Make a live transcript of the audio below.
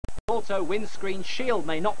Auto windscreen shield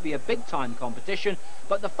may not be a big-time competition,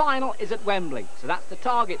 but the final is at Wembley, so that's the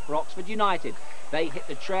target for Oxford United. They hit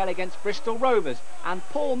the trail against Bristol Rovers, and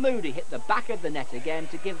Paul Moody hit the back of the net again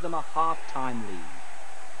to give them a half-time lead.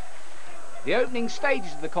 The opening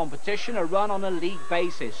stages of the competition are run on a league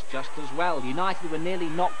basis. Just as well, United were nearly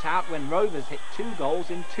knocked out when Rovers hit 2 goals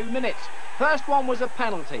in 2 minutes. First one was a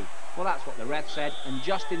penalty. Well, that's what the ref said, and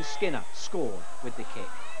Justin Skinner scored with the kick.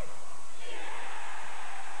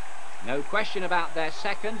 No question about their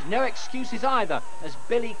second, no excuses either, as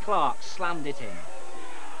Billy Clark slammed it in.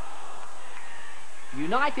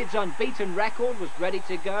 United's unbeaten record was ready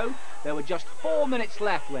to go. There were just 4 minutes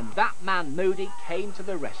left when that man Moody came to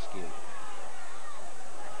the rescue.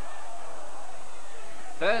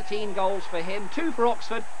 13 goals for him, 2 for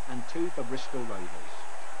Oxford and 2 for Bristol Rovers.